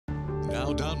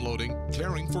Now downloading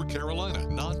Caring for Carolina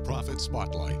Nonprofit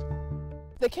Spotlight.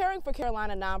 The Caring for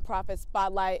Carolina Nonprofit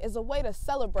Spotlight is a way to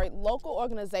celebrate local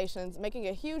organizations making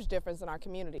a huge difference in our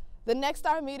community. The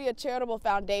Nexstar Media Charitable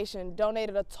Foundation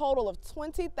donated a total of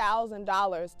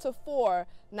 $20,000 to 4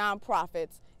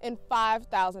 nonprofits in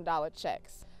 $5,000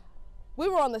 checks. We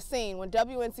were on the scene when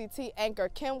WNCT anchor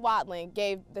Ken Watling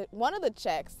gave one of the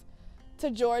checks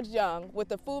to George Young with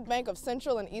the Food Bank of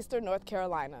Central and Eastern North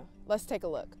Carolina. Let's take a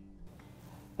look.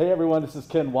 Hey everyone, this is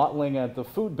Ken Watling at the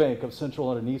Food Bank of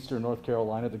Central and Eastern North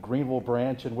Carolina, the Greenville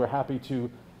branch, and we're happy to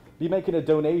be making a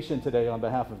donation today on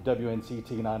behalf of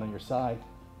WNCT 9 on your side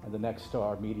and the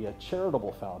Nexstar Media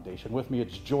Charitable Foundation. With me,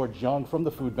 it's George Young from the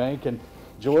Food Bank, and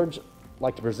George, I'd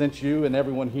like to present you and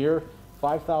everyone here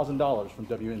 $5,000 from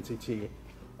WNCT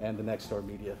and the Nexstar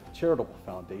Media Charitable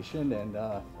Foundation, and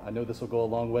I know this will go a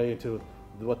long way into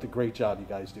what the great job you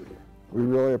guys do here. We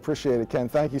really appreciate it, Ken.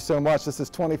 Thank you so much. This is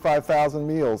 25,000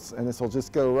 meals, and this will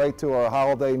just go right to our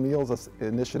holiday meals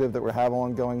initiative that we have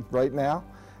ongoing right now.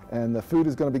 And the food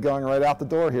is going to be going right out the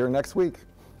door here next week.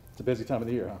 It's a busy time of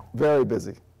the year, huh? Very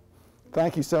busy.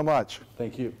 Thank you so much.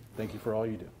 Thank you. Thank you for all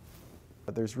you do.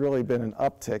 There's really been an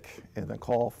uptick in the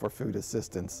call for food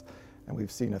assistance, and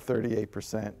we've seen a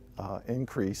 38%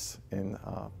 increase in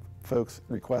folks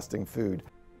requesting food.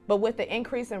 But with the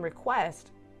increase in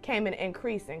request came an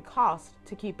increase in cost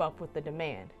to keep up with the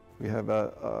demand. We have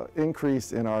an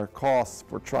increase in our costs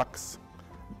for trucks,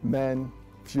 men,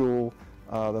 fuel.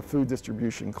 The food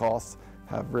distribution costs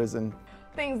have risen.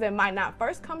 Things that might not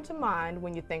first come to mind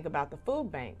when you think about the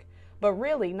food bank, but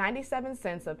really 97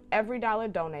 cents of every dollar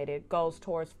donated goes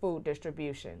towards food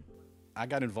distribution. I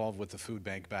got involved with the food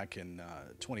bank back in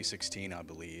 2016, I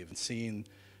believe, and seeing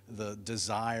the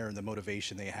desire and the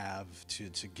motivation they have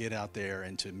to get out there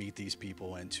and to meet these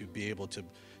people and to be able to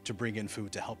bring in food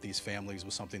to help these families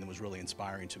was something that was really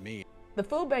inspiring to me. The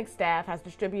food bank staff has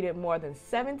distributed more than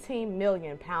 17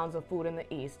 million pounds of food in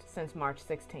the East since March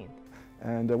 16th.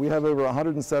 And we have over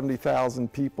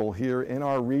 170,000 people here in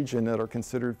our region that are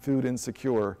considered food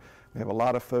insecure. We have a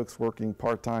lot of folks working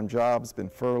part-time jobs, been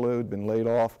furloughed, been laid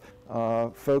off.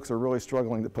 Folks are really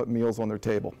struggling to put meals on their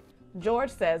table. George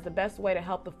says the best way to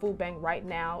help the food bank right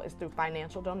now is through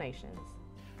financial donations.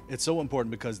 It's so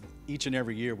important because each and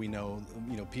every year we know,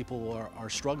 people are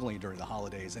struggling during the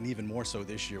holidays, and even more so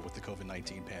this year with the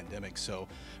COVID-19 pandemic. So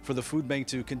for the food bank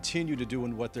to continue to do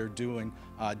what they're doing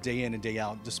day in and day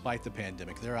out despite the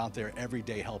pandemic, they're out there every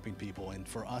day helping people, and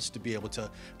for us to be able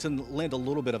to lend a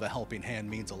little bit of a helping hand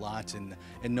means a lot, and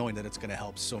knowing that it's going to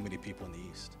help so many people in the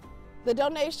East. The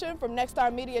donation from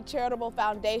Nexstar Media Charitable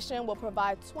Foundation will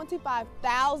provide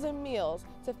 25,000 meals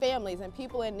to families and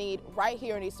people in need right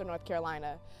here in Eastern North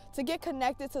Carolina. To get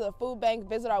connected to the food bank,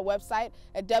 visit our website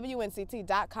at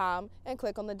WNCT.com and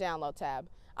click on the Download tab.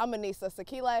 I'm Anissa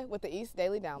Sakile with the East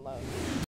Daily Download.